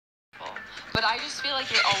But I just feel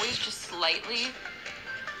like you're always just slightly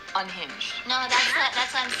unhinged. No,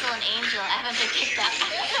 that's why I'm still an angel. I haven't been kicked out.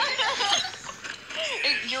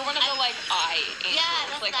 You're one of the like eye angels.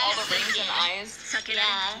 Yeah, that's like what I all was the rings thinking. and eyes. Suck it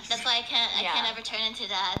Yeah, up. that's why I can't ever turn into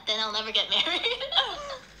that. Then I'll never get married.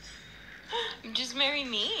 Just marry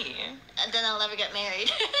me. And then I'll never get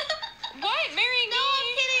married. What? Marry me? No, I'm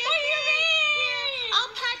kidding. What do you mean?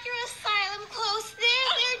 I'll pack your asylum clothes.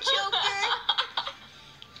 There, Joker.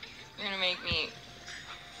 You're gonna make me.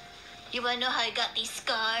 You wanna know how I got these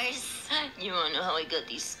scars? You wanna know how I got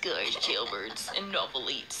these scars, jailbirds and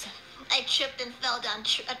novelites? I tripped and fell down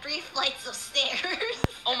 3 flights of stairs.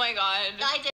 Oh my god. I did.